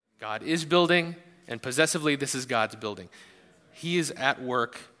God is building, and possessively, this is God's building. He is at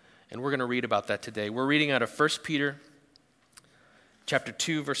work, and we're going to read about that today. We're reading out of 1 Peter chapter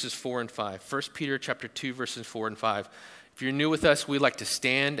 2, verses 4 and 5. 1 Peter chapter 2, verses 4 and 5. If you're new with us, we like to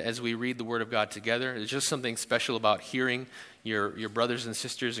stand as we read the Word of God together. There's just something special about hearing your brothers and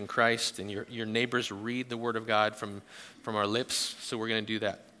sisters in Christ and your neighbors read the Word of God from our lips, so we're going to do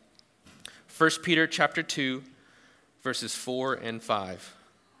that. 1 Peter chapter 2, verses 4 and 5.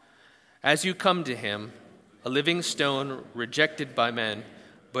 As you come to him, a living stone rejected by men,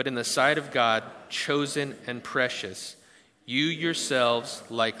 but in the sight of God, chosen and precious, you yourselves,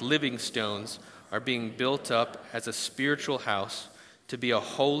 like living stones, are being built up as a spiritual house to be a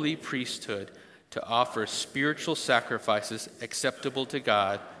holy priesthood, to offer spiritual sacrifices acceptable to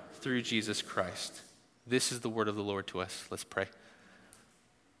God through Jesus Christ. This is the word of the Lord to us. Let's pray.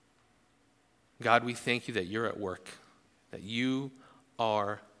 God, we thank you that you're at work, that you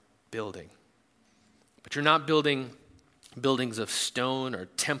are building. But you're not building buildings of stone or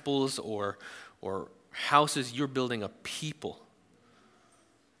temples or houses. You're building a people.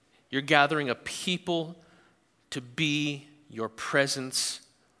 You're gathering a people to be your presence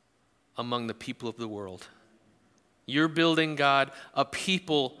among the people of the world. You're building, God, a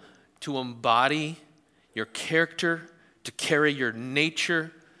people to embody your character, to carry your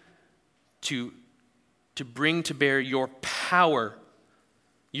nature, to bring to bear your power,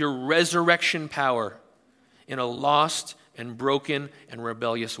 your resurrection power in a lost and broken and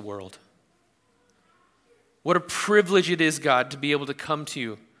rebellious world. What a privilege it is, God, to be able to come to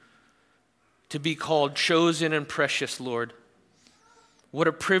you, to be called chosen and precious, Lord. What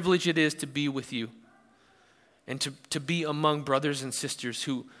a privilege it is to be with you and to be among brothers and sisters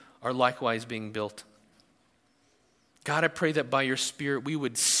who are likewise being built. God, I pray that by your Spirit we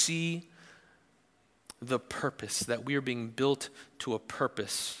would see the purpose, that we are being built to a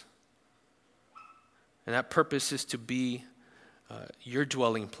purpose. And that purpose is to be your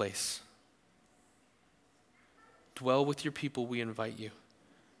dwelling place. Dwell with your people, we invite you.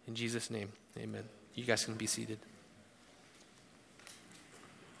 In Jesus' name, amen. You guys can be seated.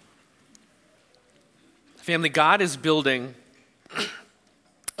 Family, God is building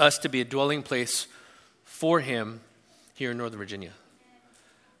us to be a dwelling place for him here in Northern Virginia.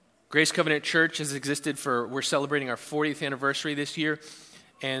 Grace Covenant Church has existed we're celebrating our 40th anniversary this year.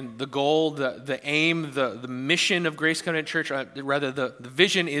 And the goal, the aim, the mission of Grace Covenant Church, the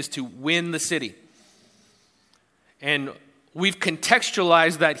vision is to win the city. And we've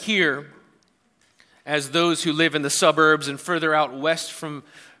contextualized that here as those who live in the suburbs and further out west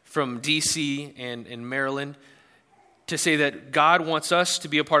from D.C. and Maryland, to say that God wants us to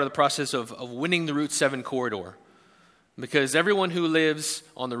be a part of the process of winning the Route 7 corridor. Because everyone who lives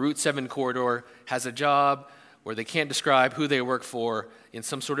on the Route 7 corridor has a job where they can't describe who they work for in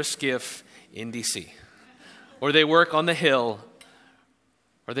some sort of skiff in D.C. Or they work on the Hill,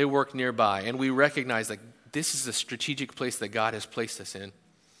 or they work nearby. And we recognize that this is a strategic place that God has placed us in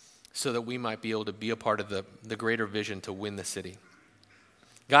so that we might be able to be a part of the greater vision to win the city.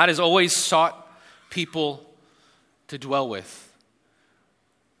 God has always sought people to dwell with.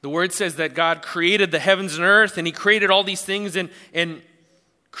 The word says that God created the heavens and earth, and he created all these things, and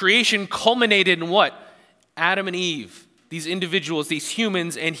creation culminated in what? Adam and Eve, these individuals, these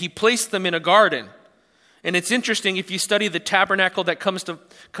humans, and he placed them in a garden. And it's interesting, if you study the tabernacle that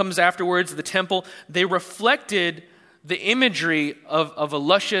comes afterwards, the temple, they reflected the imagery of a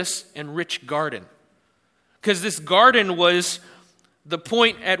luscious and rich garden. Because this garden was the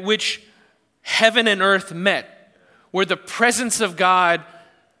point at which heaven and earth met, where the presence of God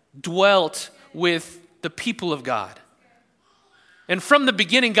dwelt with the people of God. And from the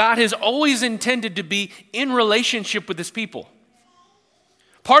beginning, God has always intended to be in relationship with his people.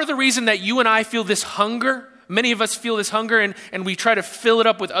 Part of the reason that you and I feel this hunger, many of us feel this hunger and we try to fill it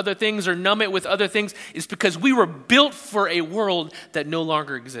up with other things or numb it with other things, is because we were built for a world that no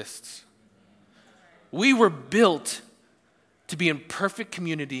longer exists. We were built to be in perfect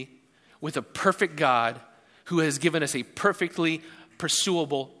community with a perfect God who has given us a perfectly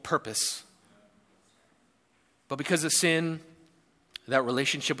pursuable purpose. But because of sin, that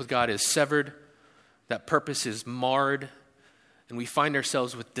relationship with God is severed, that purpose is marred, and we find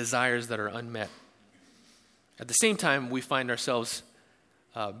ourselves with desires that are unmet. At the same time, we find ourselves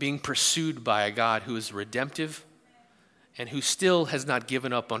being pursued by a God who is redemptive and who still has not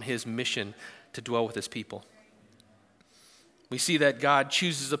given up on his mission to dwell with his people. We see that God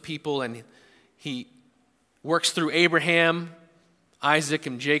chooses a people and he works through Abraham, Isaac,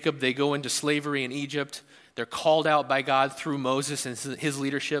 and Jacob. They go into slavery in Egypt. They're called out by God through Moses and his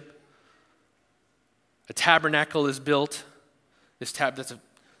leadership. A tabernacle is built. That's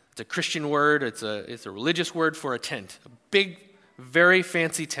It's a Christian word. It's a religious word for a tent. A big, very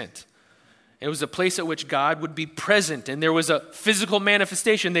fancy tent. It was a place at which God would be present, and there was a physical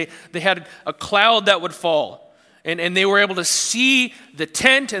manifestation. They had a cloud that would fall, and they were able to see the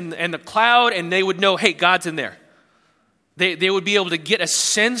tent and the cloud, and they would know, hey, God's in there. They would be able to get a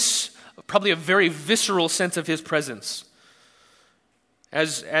sense, probably a very visceral sense of his presence.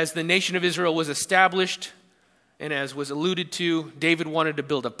 As the nation of Israel was established, and as was alluded to, David wanted to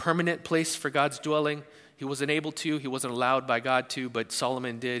build a permanent place for God's dwelling. He wasn't able to, he wasn't allowed by God to, but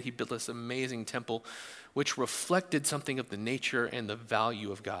Solomon did. He built this amazing temple, which reflected something of the nature and the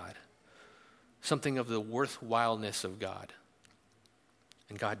value of God, something of the worthwhileness of God.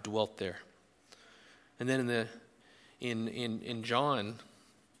 And God dwelt there. And then in John,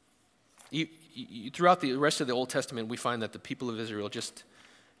 throughout the rest of the Old Testament, we find that the people of Israel just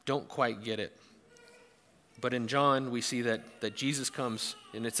don't quite get it. But in John, we see that Jesus comes,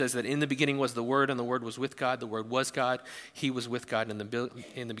 and it says that in the beginning was the Word, and the Word was with God. The Word was God. He was with God in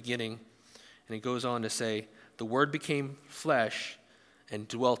the beginning. And it goes on to say, the Word became flesh and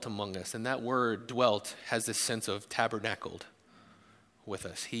dwelt among us. And that word, dwelt, has this sense of tabernacled with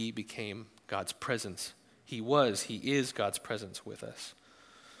us. He became God's presence. He is God's presence with us.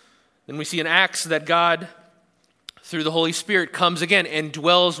 Then we see in Acts that God, through the Holy Spirit, comes again and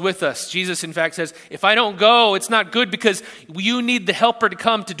dwells with us. Jesus, in fact, says, if I don't go, it's not good because you need the helper to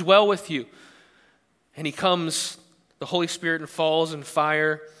come to dwell with you. And he comes, the Holy Spirit, and falls in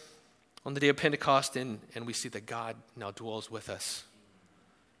fire on the day of Pentecost, and we see that God now dwells with us.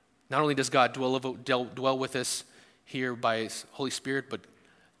 Not only does God dwell with us here by his Holy Spirit, but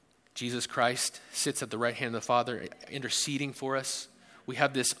Jesus Christ sits at the right hand of the Father interceding for us. We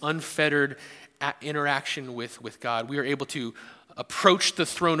have this unfettered interaction with God. We are able to approach the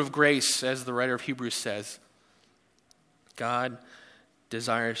throne of grace, as the writer of Hebrews says. God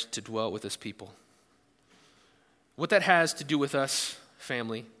desires to dwell with his people. What that has to do with us,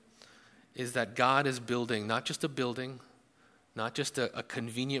 family, is that God is building not just a building, not just a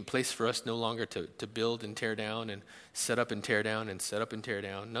convenient place for us no longer to build and tear down and set up and tear down and set up and tear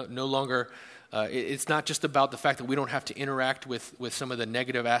down. No longer, it's not just about the fact that we don't have to interact with some of the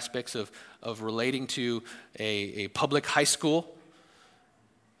negative aspects of relating to a public high school.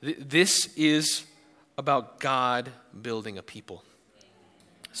 This is about God building a people.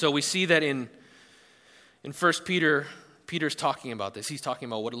 So we see that in 1 Peter, Peter's talking about this. He's talking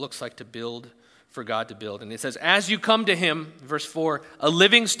about what it looks like to build, for God to build. And it says, as you come to him, verse 4, a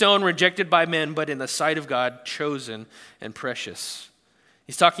living stone rejected by men, but in the sight of God, chosen and precious.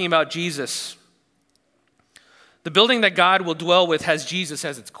 He's talking about Jesus. The building that God will dwell with has Jesus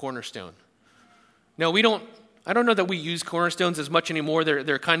as its cornerstone. Now, I don't know that we use cornerstones as much anymore.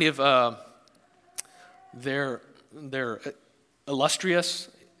 They're kind of, they're illustrious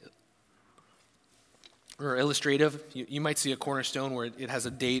or illustrative. You might see a cornerstone where it has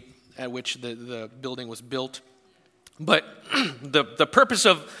a date at which the building was built. But the purpose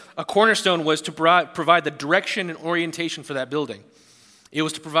of a cornerstone was to provide the direction and orientation for that building. It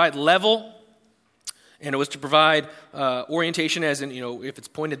was to provide level, and it was to provide orientation as in, if it's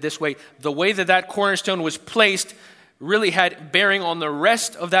pointed this way, the way that cornerstone was placed really had bearing on the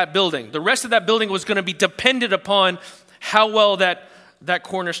rest of that building. The rest of that building was going to be dependent upon how well that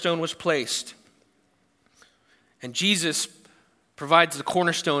cornerstone was placed. And Jesus provides the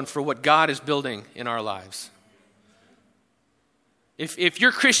cornerstone for what God is building in our lives. If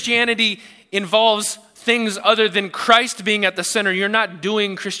your Christianity involves things other than Christ being at the center, you're not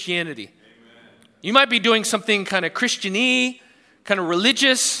doing Christianity. Amen. You might be doing something kind of Christian-y, kind of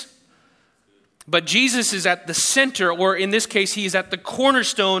religious, but Jesus is at the center, or in this case, he is at the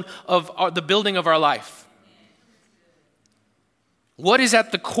cornerstone of the building of our life. What is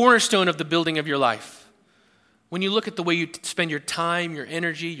at the cornerstone of the building of your life? When you look at the way you spend your time, your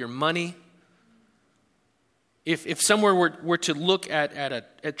energy, your money, if someone were to look at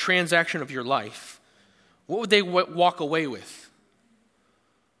a transaction of your life, what would they walk away with?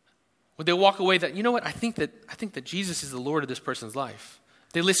 Would they walk away that, I think that Jesus is the Lord of this person's life.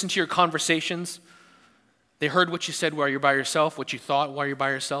 They listened to your conversations. They heard what you said while you're by yourself, what you thought while you're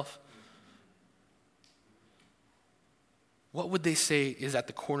by yourself. What would they say is at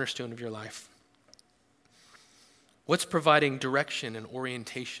the cornerstone of your life? What's providing direction and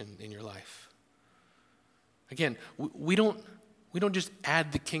orientation in your life? Again, we don't just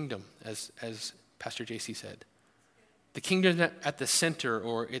add the kingdom, as Pastor JC said. The kingdom is at the center,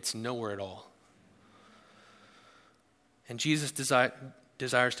 or it's nowhere at all. And Jesus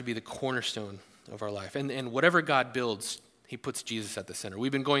desires to be the cornerstone of our life. And whatever God builds, he puts Jesus at the center.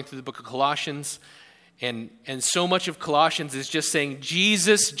 We've been going through the book of Colossians, And so much of Colossians is just saying,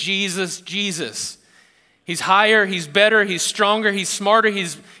 Jesus, Jesus, Jesus. He's higher, he's better, he's stronger, he's smarter,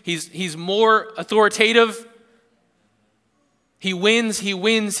 he's more authoritative. He wins, he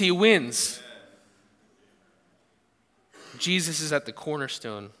wins, he wins. Jesus is at the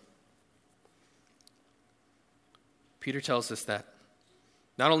cornerstone. Peter tells us that.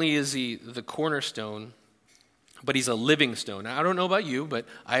 Not only is he the cornerstone, but he's a living stone. Now, I don't know about you, but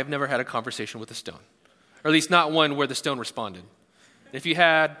I have never had a conversation with a stone. Or at least not one where the stone responded. If you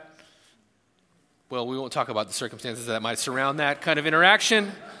had, well, we won't talk about the circumstances that might surround that kind of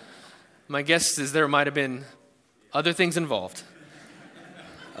interaction. My guess is there might have been other things involved.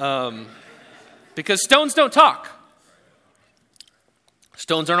 Because stones don't talk.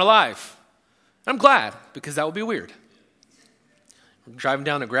 Stones aren't alive. I'm glad, because that would be weird. Driving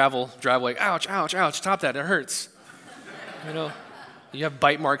down a gravel driveway, ouch, ouch, ouch, stop that, it hurts. You know, you have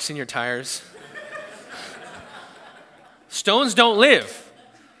bite marks in your tires. Stones don't live.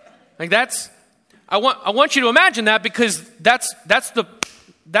 Like I want you to imagine that, because that's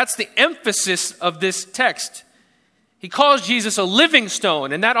the emphasis of this text. He calls Jesus a living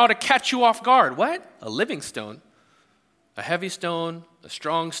stone, and that ought to catch you off guard. What? A living stone? A heavy stone? A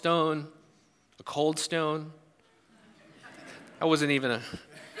strong stone? A cold stone? That wasn't even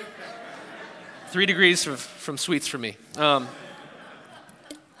 3 degrees from sweets for me.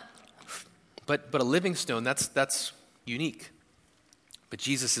 But a living stone, that's unique. But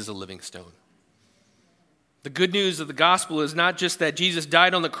Jesus is a living stone. The good news of the gospel is not just that Jesus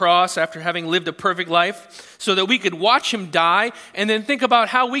died on the cross after having lived a perfect life so that we could watch him die and then think about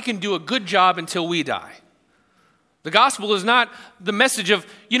how we can do a good job until we die. The gospel is not the message of,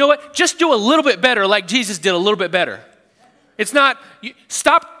 you know what, just do a little bit better like Jesus did a little bit better. It's not,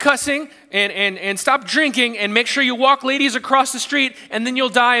 stop cussing and stop drinking and make sure you walk ladies across the street and then you'll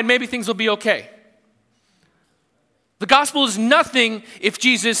die and maybe things will be okay. The gospel is nothing if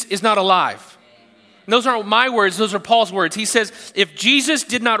Jesus is not alive. And those aren't my words, those are Paul's words. He says, if Jesus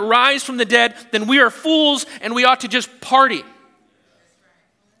did not rise from the dead, then we are fools and we ought to just party.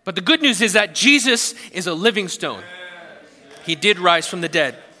 But the good news is that Jesus is a living stone. He did rise from the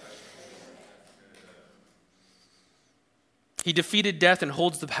dead. He defeated death and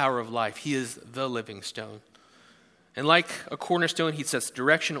holds the power of life. He is the living stone. And like a cornerstone, he sets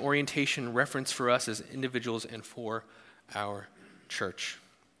direction, orientation, reference for us as individuals and for our church.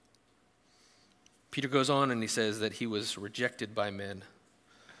 Peter goes on and he says that he was rejected by men,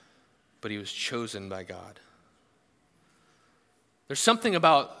 but he was chosen by God. There's something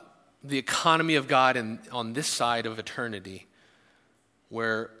about the economy of God on this side of eternity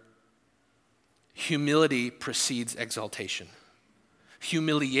where humility precedes exaltation.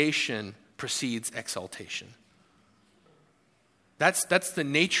 Humiliation precedes exaltation. That's the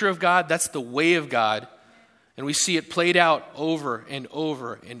nature of God. That's the way of God. And we see it played out over and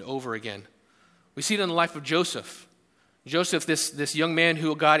over and over again. We see it in the life of Joseph. Joseph, this young man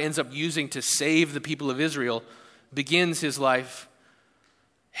who God ends up using to save the people of Israel, begins his life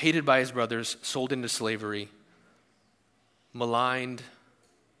hated by his brothers, sold into slavery, maligned,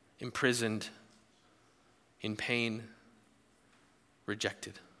 imprisoned, in pain,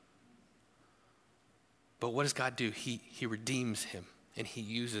 rejected. But what does God do? He redeems him and he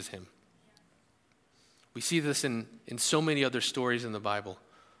uses him. We see this in so many other stories in the Bible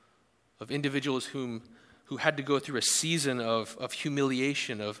of individuals who had to go through a season of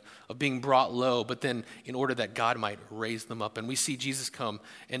humiliation, of being brought low, but then in order that God might raise them up. And we see Jesus come,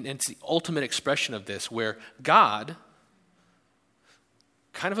 and it's the ultimate expression of this, where God,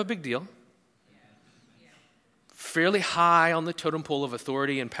 kind of a big deal, fairly high on the totem pole of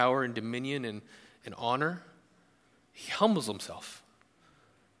authority and power and dominion and honor, he humbles himself.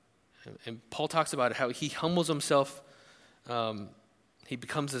 And Paul talks about how he humbles himself. He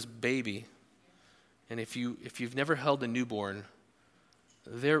becomes this baby. And if you've never held a newborn,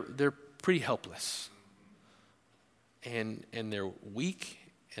 they're pretty helpless. And they're weak,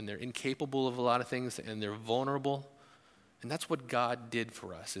 and they're incapable of a lot of things, and they're vulnerable. And that's what God did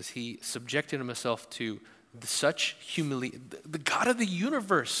for us, is he subjected himself to such humility, the God of the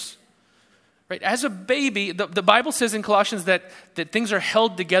universe. Right? As a baby, the Bible says in Colossians that things are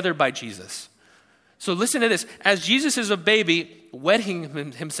held together by Jesus. So listen to this. As Jesus is a baby,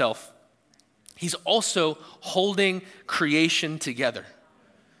 wetting himself, he's also holding creation together.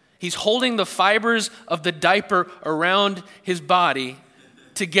 He's holding the fibers of the diaper around his body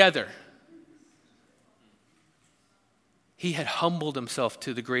together. He had humbled himself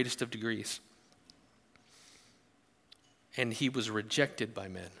to the greatest of degrees. And he was rejected by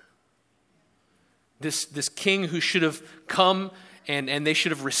men. This king who should have come and they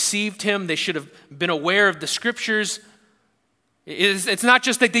should have received him. They should have been aware of the scriptures. It's not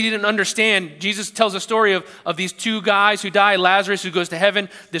just that they didn't understand. Jesus tells a story of these two guys who die, Lazarus who goes to heaven,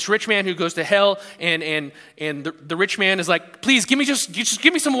 this rich man who goes to hell, and the rich man is like, please give me just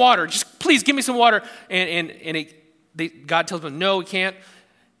give me some water. Just please give me some water. God tells him, no, he can't.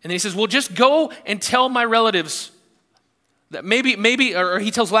 And then he says, well, just go and tell my relatives that maybe, or he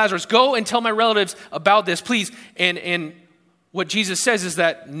tells Lazarus, go and tell my relatives about this, please. And what Jesus says is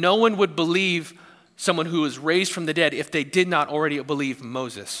that no one would believe someone who was raised from the dead if they did not already believe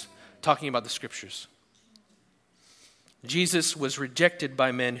Moses, talking about the scriptures. Jesus was rejected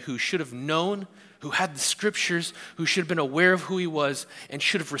by men who should have known, who had the scriptures, who should have been aware of who he was, and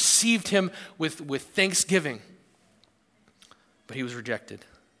should have received him with thanksgiving. But he was rejected.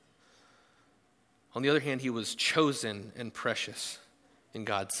 On the other hand, he was chosen and precious in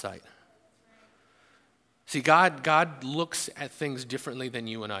God's sight. See, God looks at things differently than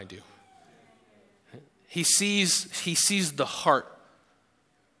you and I do. He sees the heart.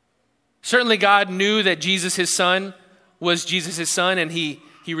 Certainly God knew that Jesus, his son, was Jesus, his son, and he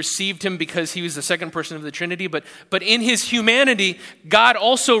received him because he was the second person of the Trinity. But in his humanity, God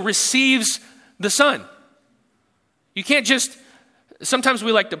also receives the Son. You can't just, sometimes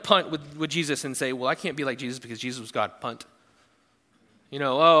we like to punt with Jesus and say, well, I can't be like Jesus because Jesus was God. Punt.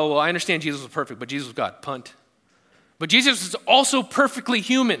 I understand Jesus was perfect, but Jesus was God. Punt. But Jesus is also perfectly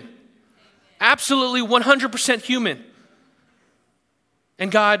human. Absolutely 100% human.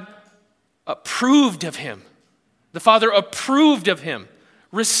 And God approved of him. The Father approved of him,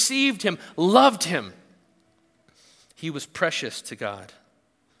 received him, loved him. He was precious to God.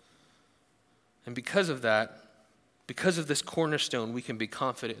 And because of that, because of this cornerstone, we can be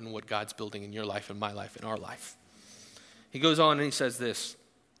confident in what God's building in your life, in my life, in our life. He goes on and he says this,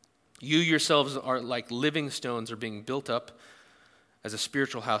 you yourselves are like living stones, are being built up as a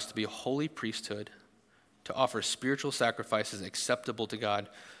spiritual house to be a holy priesthood, to offer spiritual sacrifices acceptable to God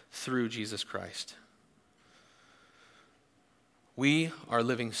through Jesus Christ. We are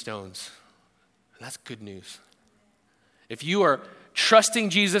living stones. And that's good news. If you are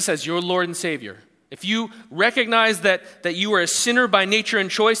trusting Jesus as your Lord and Savior, if you recognize that you are a sinner by nature and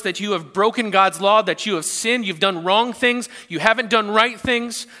choice, that you have broken God's law, that you have sinned, you've done wrong things, you haven't done right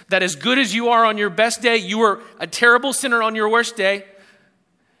things, that as good as you are on your best day, you are a terrible sinner on your worst day,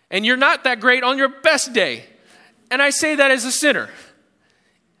 and you're not that great on your best day. And I say that as a sinner.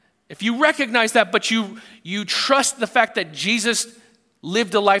 If you recognize that, but you trust the fact that Jesus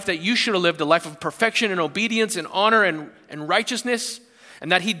lived a life that you should have lived, a life of perfection and obedience and honor and righteousness,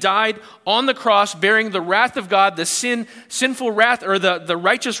 and that he died on the cross bearing the wrath of God, the sinful wrath, or the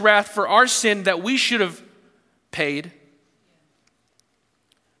righteous wrath for our sin that we should have paid.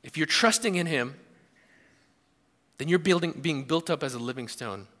 If you're trusting in him, then you're being built up as a living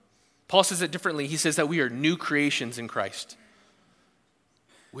stone. Paul says it differently. He says that we are new creations in Christ.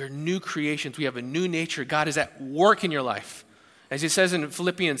 We're new creations. We have a new nature. God is at work in your life. As he says in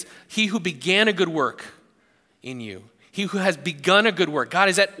Philippians, he who began a good work in you, he who has begun a good work, God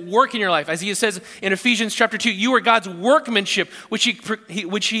is at work in your life. As he says in Ephesians chapter 2, you are God's workmanship, which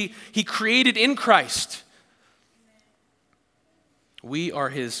he created in Christ. We are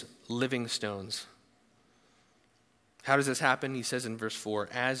his living stones. How does this happen? He says in verse 4,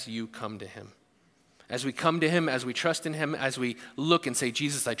 as you come to him. As we come to him, as we trust in him, as we look and say,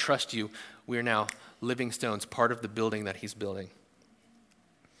 Jesus, I trust you, we are now living stones, part of the building that he's building.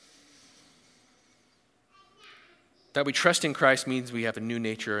 That we trust in Christ means we have a new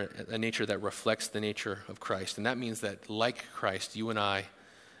nature, a nature that reflects the nature of Christ. And that means that like Christ, you and I,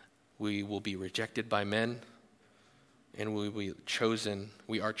 we will be rejected by men, and we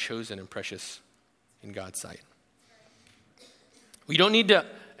are chosen and precious in God's sight. We don't need to,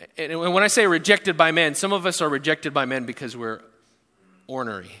 and when I say rejected by men, some of us are rejected by men because we're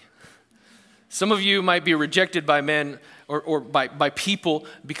ornery. Some of you might be rejected by men or by people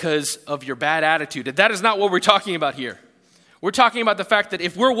because of your bad attitude. And that is not what we're talking about here. We're talking about the fact that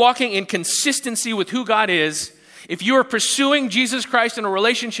if we're walking in consistency with who God is, if you are pursuing Jesus Christ in a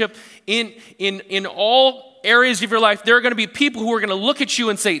relationship in all areas of your life, there are going to be people who are going to look at you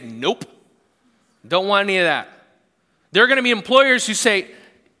and say, nope, don't want any of that. There are going to be employers who say,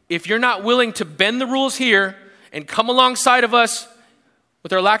 if you're not willing to bend the rules here and come alongside of us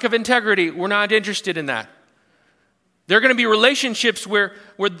with our lack of integrity, we're not interested in that. There are going to be relationships where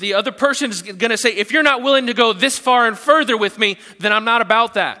the other person is going to say, if you're not willing to go this far and further with me, then I'm not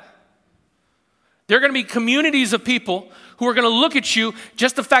about that. There are going to be communities of people who are going to look at you,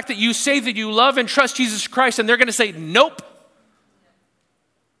 just the fact that you say that you love and trust Jesus Christ, and they're going to say, nope.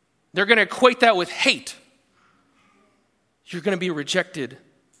 They're going to equate that with hate. you're going to be rejected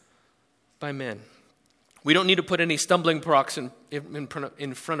by men. We don't need to put any stumbling blocks in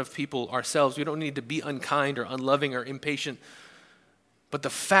front of people ourselves. We don't need to be unkind or unloving or impatient. But the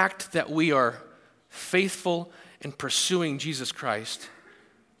fact that we are faithful and pursuing Jesus Christ,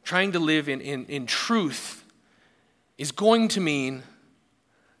 trying to live in truth, is going to mean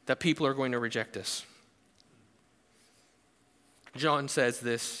that people are going to reject us. John says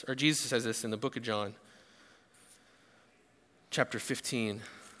this, or Jesus says this in the book of John, chapter 15.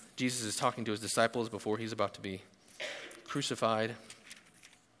 Jesus is talking to his disciples before he's about to be crucified.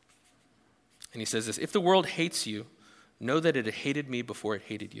 And he says this, "If the world hates you, know that it hated me before it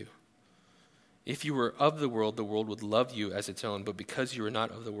hated you. If you were of the world would love you as its own. But because you are not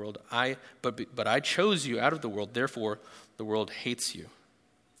of the world, but I chose you out of the world. Therefore, the world hates you.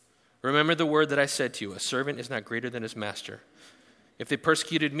 Remember the word that I said to you, a servant is not greater than his master. If they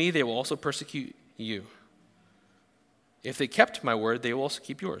persecuted me, they will also persecute you. If they kept my word, they will also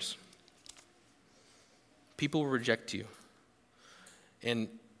keep yours." People will reject you.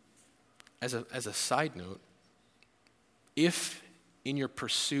 And as a side note, if in your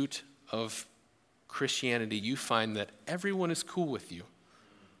pursuit of Christianity you find that everyone is cool with you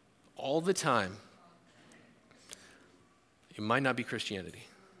all the time, it might not be Christianity.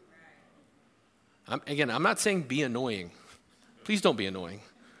 I'm not saying be annoying. Please don't be annoying.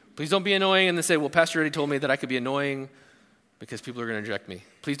 Please don't be annoying and then say, well, Pastor already told me that I could be annoying because people are going to reject me.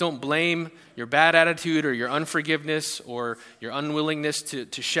 Please don't blame your bad attitude or your unforgiveness or your unwillingness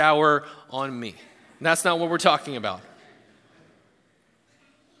to shower on me. And that's not what we're talking about.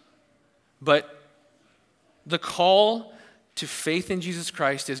 But the call to faith in Jesus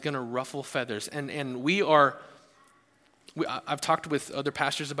Christ is going to ruffle feathers. And I've talked with other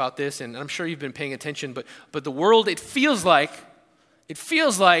pastors about this, and I'm sure you've been paying attention, but the world, it feels like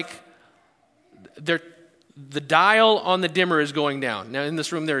the dial on the dimmer is going down. Now, in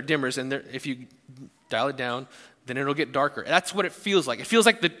this room, there are dimmers, and if you dial it down, then it'll get darker. That's what it feels like. It feels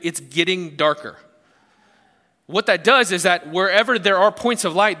like it's getting darker. What that does is that wherever there are points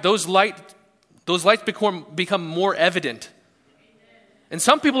of light, those lights become more evident. And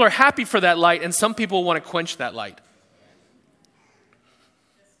some people are happy for that light, and some people want to quench that light.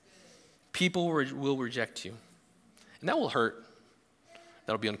 People will reject you. And that will hurt.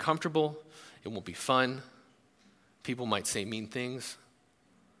 That'll be uncomfortable. It won't be fun. People might say mean things.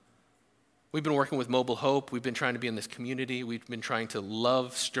 We've been working with Mobile Hope. We've been trying to be in this community. We've been trying to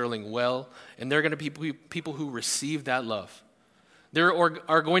love Sterling well. And there are going to be people who receive that love. There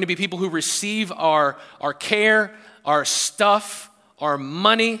are going to be people who receive our care, our stuff, our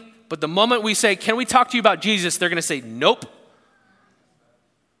money. But the moment we say, can we talk to you about Jesus? They're going to say, nope.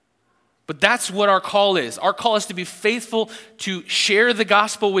 But that's what our call is. Our call is to be faithful to share the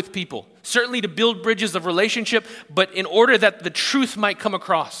gospel with people. Certainly to build bridges of relationship, but in order that the truth might come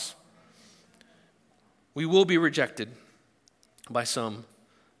across. We will be rejected by some,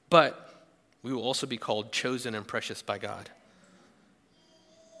 but we will also be called chosen and precious by God.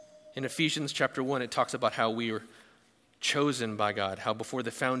 In Ephesians chapter 1, it talks about how we were chosen by God, how before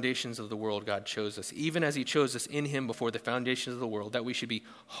the foundations of the world God chose us, even as he chose us in him before the foundations of the world, that we should be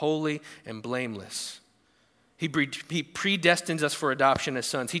holy and blameless. He predestines us for adoption as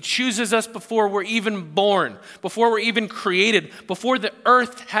sons. He chooses us before we're even born, before we're even created, before the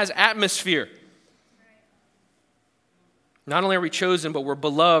earth has atmosphere. Not only are we chosen, but we're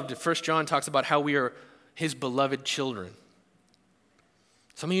beloved. 1 John talks about how we are his beloved children.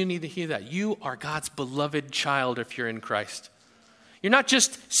 Some of you need to hear that. You are God's beloved child if you're in Christ. You're not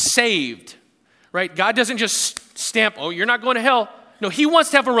just saved, right? God doesn't just stamp, oh, you're not going to hell. No, he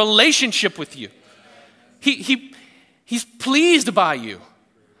wants to have a relationship with you. He's pleased by you.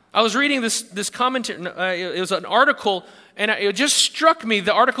 I was reading this commentary. It was an article, and it just struck me.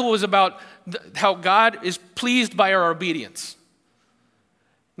 The article was about how God is pleased by our obedience.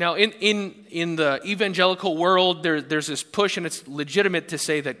 Now, in the evangelical world, there's this push, and it's legitimate to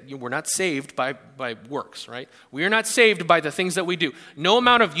say that we're not saved by works, right? We are not saved by the things that we do. No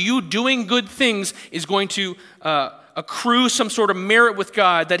amount of you doing good things is going to accrue some sort of merit with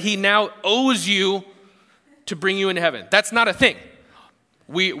God that he now owes you to bring you into heaven. That's not a thing.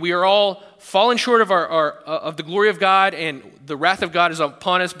 We are all fallen short of the glory of God, and the wrath of God is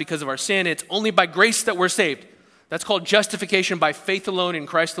upon us because of our sin. It's only by grace that we're saved. That's called justification by faith alone in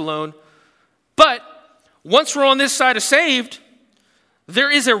Christ alone. But once we're on this side of saved, there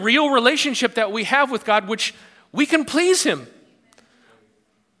is a real relationship that we have with God, which we can please him.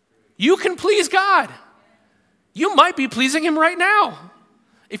 You can please God. You might be pleasing him right now.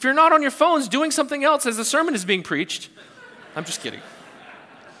 If you're not on your phones doing something else as the sermon is being preached. I'm just kidding.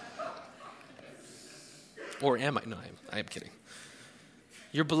 Or am I? No, I am kidding.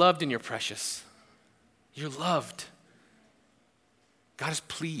 You're beloved and you're precious. You're loved. God is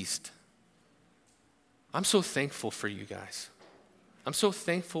pleased. I'm so thankful for you guys. I'm so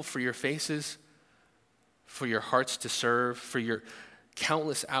thankful for your faces, for your hearts to serve, for your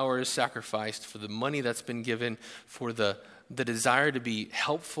countless hours sacrificed, for the money that's been given, for the desire to be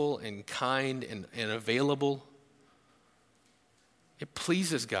helpful and kind and available. It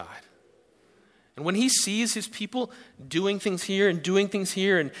pleases God. And when he sees his people doing things here and doing things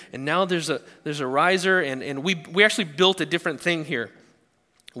here, and now there's a riser, and we actually built a different thing here.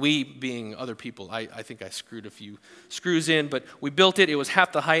 We being other people. I think I screwed a few screws in, but we built it. It was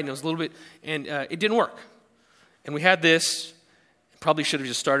half the height, and it was a little bit, and it didn't work. And we had this. Probably should have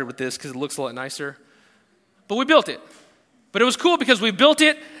just started with this because it looks a lot nicer. But we built it. But it was cool because we built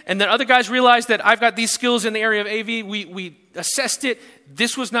it, and then other guys realized that I've got these skills in the area of AV. We assessed it.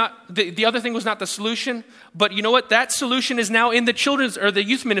 This was not, the other thing was not the solution. But you know what? That solution is now in the children's or the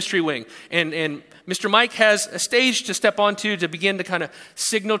youth ministry wing. And Mr. Mike has a stage to step onto to begin to kind of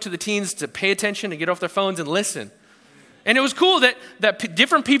signal to the teens to pay attention and get off their phones and listen. And it was cool that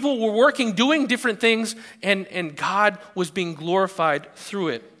different people were working, doing different things, and God was being glorified through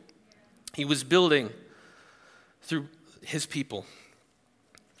it. He was building through his people.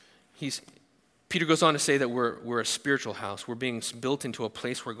 Peter goes on to say that we're a spiritual house. We're being built into a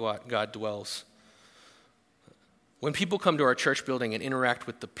place where God dwells. When people come to our church building and interact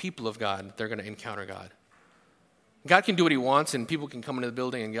with the people of God, they're going to encounter God. God can do what he wants, and people can come into the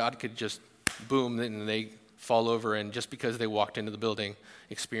building, and God could just, boom, and they fall over, and just because they walked into the building,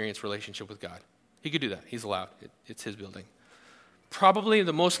 experience relationship with God. He could do that. He's allowed. It's his building. Probably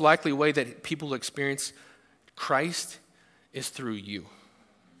the most likely way that people experience Christ is through you.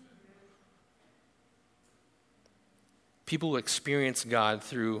 People will experience God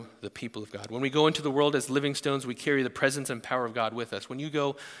through the people of God. When we go into the world as living stones, we carry the presence and power of God with us. When you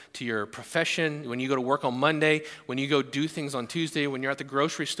go to your profession, when you go to work on Monday, when you go do things on Tuesday, when you're at the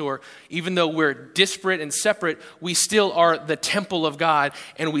grocery store, even though we're disparate and separate, we still are the temple of God,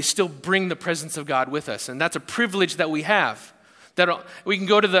 and we still bring the presence of God with us. And that's a privilege that we have. That we can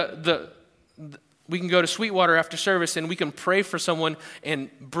go to we can go to Sweetwater after service, and we can pray for someone and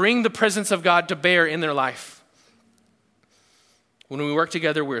bring the presence of God to bear in their life. When we work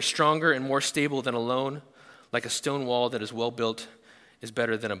together, we're stronger and more stable than alone. Like a stone wall that is well built is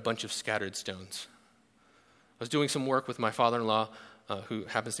better than a bunch of scattered stones. I was doing some work with my father-in-law, who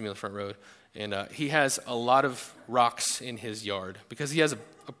happens to be on the front row, and he has a lot of rocks in his yard because he has a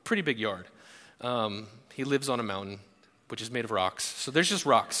pretty big yard. He lives on a mountain, which is made of rocks. So there's just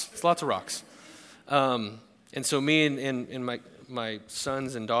rocks. It's lots of rocks. And so me and my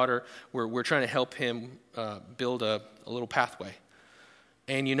sons and daughter, we're trying to help him build a little pathway.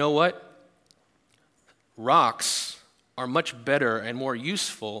 And you know what? Rocks are much better and more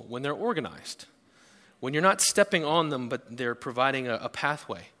useful when they're organized. When you're not stepping on them, but they're providing a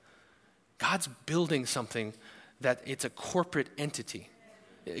pathway. God's building something that it's a corporate entity.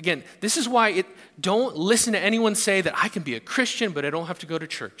 Again, this is why don't listen to anyone say that I can be a Christian, but I don't have to go to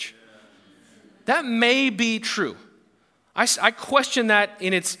church. That may be true. I question that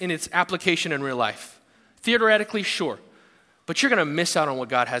in its application in real life. Theoretically, sure. But you're going to miss out on what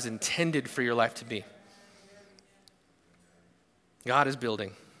God has intended for your life to be. God is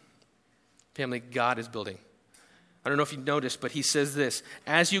building. Family, God is building. I don't know if you noticed, but he says this: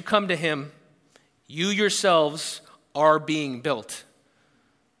 as you come to him, you yourselves are being built.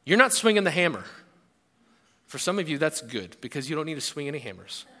 You're not swinging the hammer. For some of you, that's good because you don't need to swing any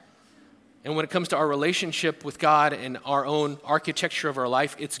hammers. And when it comes to our relationship with God and our own architecture of our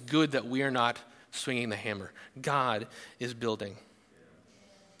life, it's good that we are not swinging the hammer. God is building.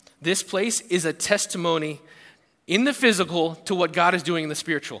 This place is a testimony in the physical to what God is doing in the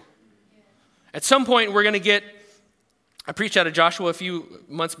spiritual. At some point, we're going to get, I preached out of Joshua a few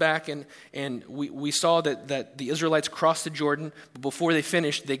months back, and we saw that the Israelites crossed the Jordan, but before they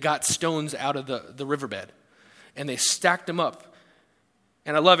finished, they got stones out of the riverbed, and they stacked them up.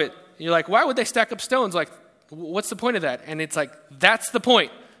 And I love it. You're like, why would they stack up stones? Like, what's the point of that? And it's like, that's the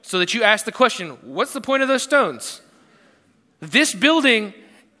point. So that you ask the question, what's the point of those stones? This building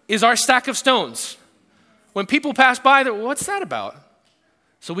is our stack of stones. When people pass by, what's that about?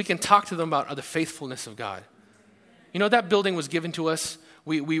 So we can talk to them about the faithfulness of God. You know, that building was given to us.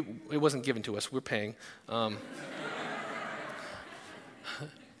 It wasn't given to us. We're paying. By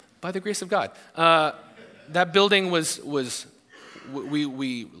the grace of God. That building we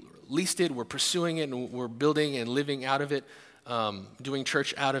leased it. We're pursuing it, and we're building and living out of it. Doing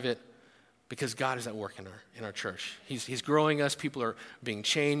church out of it because God is at work in our church. He's growing us. People are being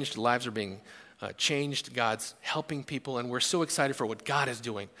changed. Lives are being changed. God's helping people, and we're so excited for what God is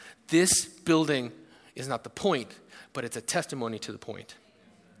doing. This building is not the point, but it's a testimony to the point.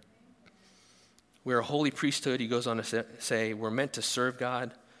 We're a holy priesthood. He goes on to say, we're meant to serve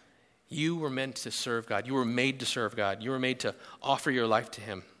God. You were meant to serve God. You were made to serve God. You were made to offer your life to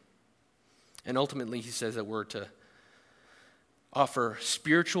him. And ultimately, he says that we're to offer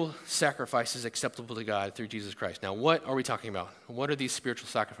spiritual sacrifices acceptable to God through Jesus Christ. Now, what are we talking about? What are these spiritual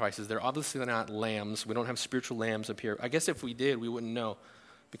sacrifices? They're obviously not lambs. We don't have spiritual lambs up here. I guess if we did, we wouldn't know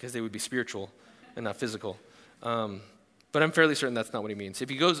because they would be spiritual and not physical. But I'm fairly certain that's not what he means.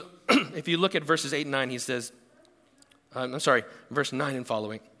 If you look at verses 8 and 9, he says, verse 9 and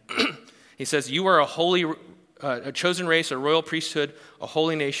following, he says, you are a chosen race, a royal priesthood, a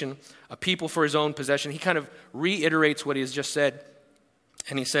holy nation, a people for his own possession. He kind of reiterates what he has just said.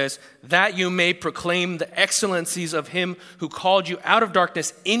 And he says, that you may proclaim the excellencies of him who called you out of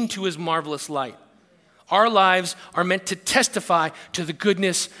darkness into his marvelous light. Our lives are meant to testify to the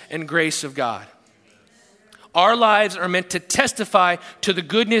goodness and grace of God. Our lives are meant to testify to the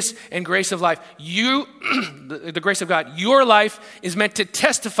goodness and grace of life. The grace of God. Your life is meant to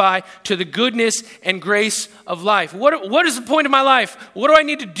testify to the goodness and grace of life. What is the point of my life? What do I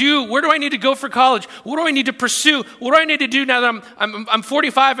need to do? Where do I need to go for college? What do I need to pursue? What do I need to do now that I'm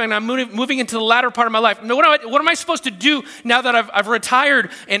 45 and I'm moving into the latter part of my life? What am I supposed to do now that I've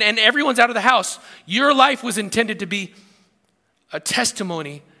retired and everyone's out of the house? Your life was intended to be a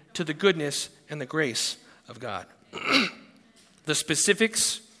testimony to the goodness and the grace of God. The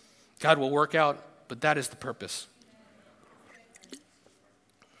specifics, God will work out, but that is the purpose.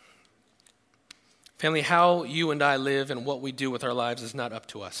 Family, how you and I live and what we do with our lives is not up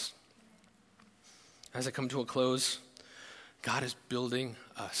to us. As I come to a close, God is building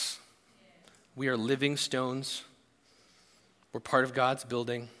us. We are living stones. We're part of God's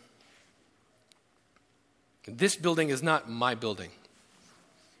building. This building is not my building.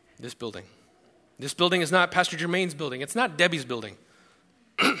 This building is not Pastor Jermaine's building. It's not Debbie's building.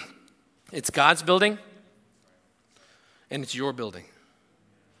 It's God's building, and it's your building.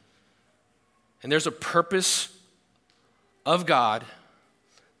 And there's a purpose of God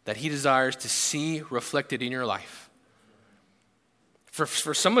that he desires to see reflected in your life.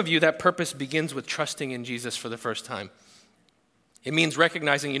 For some of you, that purpose begins with trusting in Jesus for the first time. It means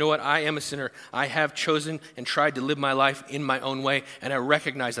recognizing, you know what, I am a sinner. I have chosen and tried to live my life in my own way, and I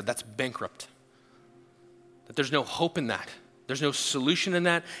recognize that that's bankrupt. That there's no hope in that. There's no solution in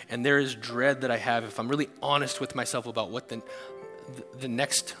that, and there is dread that I have if I'm really honest with myself about what the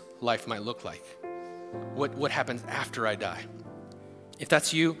next life might look like. What happens after I die. If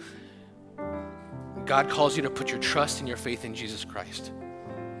that's you, God calls you to put your trust and your faith in Jesus Christ.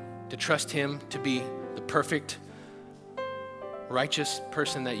 To trust him to be the perfect, righteous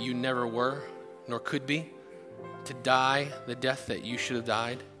person that you never were, nor could be. To die the death that you should have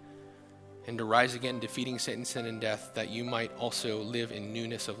died. And to rise again, defeating Satan, sin, and death, that you might also live in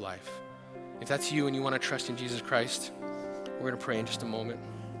newness of life. If that's you and you want to trust in Jesus Christ, we're going to pray in just a moment.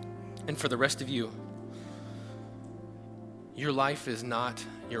 And for the rest of you, your life is not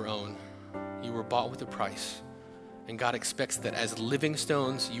your own. You were bought with a price. And God expects that as living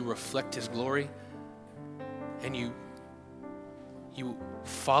stones, you reflect his glory and you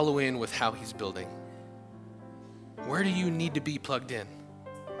follow in with how he's building. Where do you need to be plugged in?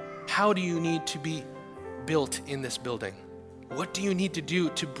 How do you need to be built in this building? What do you need to do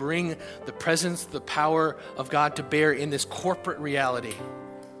to bring the presence, the power of God to bear in this corporate reality?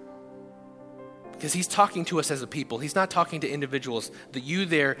 Because he's talking to us as a people. He's not talking to individuals. The you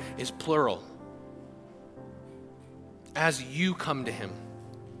there is plural. As you come to him,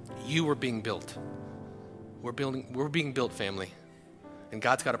 you are being built. We're being built, family. And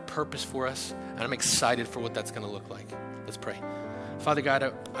God's got a purpose for us, and I'm excited for what that's going to look like. Let's pray. Father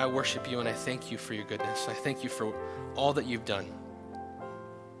God, I worship you and I thank you for your goodness. I thank you for all that you've done.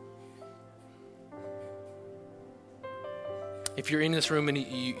 If you're in this room and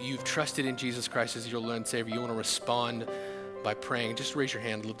you've trusted in Jesus Christ as your Lord and Savior, you want to respond by praying, just raise your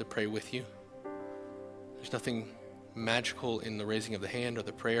hand. I'd love to pray with you. There's nothing magical in the raising of the hand or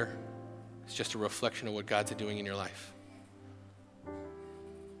the prayer. It's just a reflection of what God's doing in your life.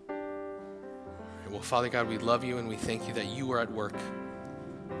 Well, Father God, we love you and we thank you that you are at work.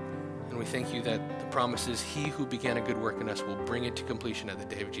 And we thank you that the promise is he who began a good work in us will bring it to completion at the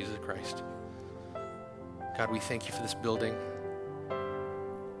day of Jesus Christ. God, we thank you for this building.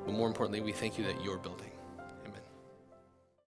 But more importantly, we thank you that you're building.